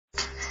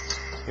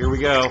Here we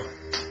go.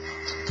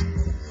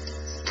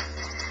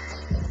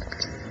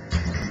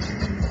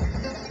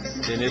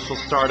 The initial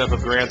startup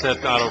of Grand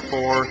Theft Auto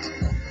 4,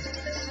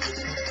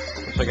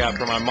 which I got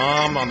from my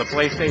mom on the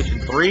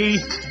PlayStation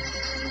 3.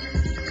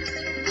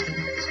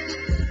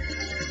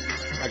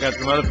 I got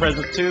some other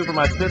presents too for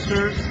my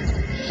sisters.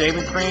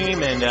 Shaving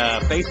cream and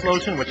face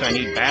lotion, which I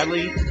need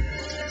badly.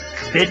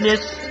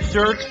 Business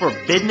shirts for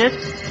business.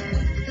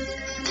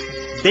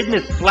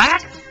 Business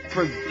slacks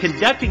for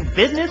conducting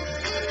business.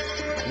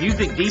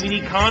 Music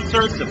DVD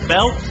concerts, a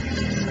belt.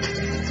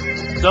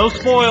 So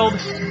spoiled.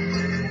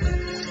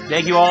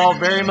 Thank you all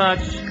very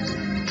much.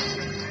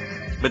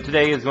 But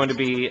today is going to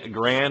be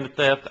Grand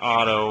Theft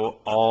Auto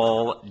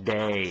all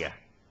day.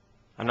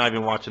 I'm not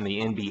even watching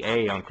the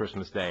NBA on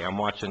Christmas Day. I'm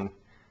watching,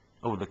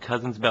 the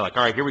Cousins Bellic.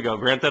 All right, here we go.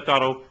 Grand Theft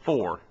Auto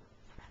 4.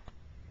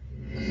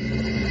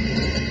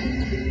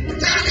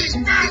 Daddy's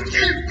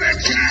fucking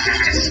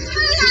bitches!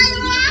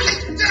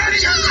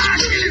 Daddy's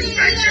fucking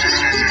bitches!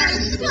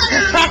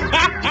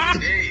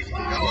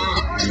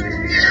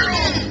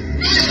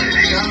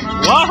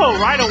 Whoa,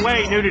 right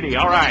away, nudity.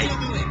 All right.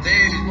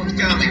 Daddy, what's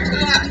coming?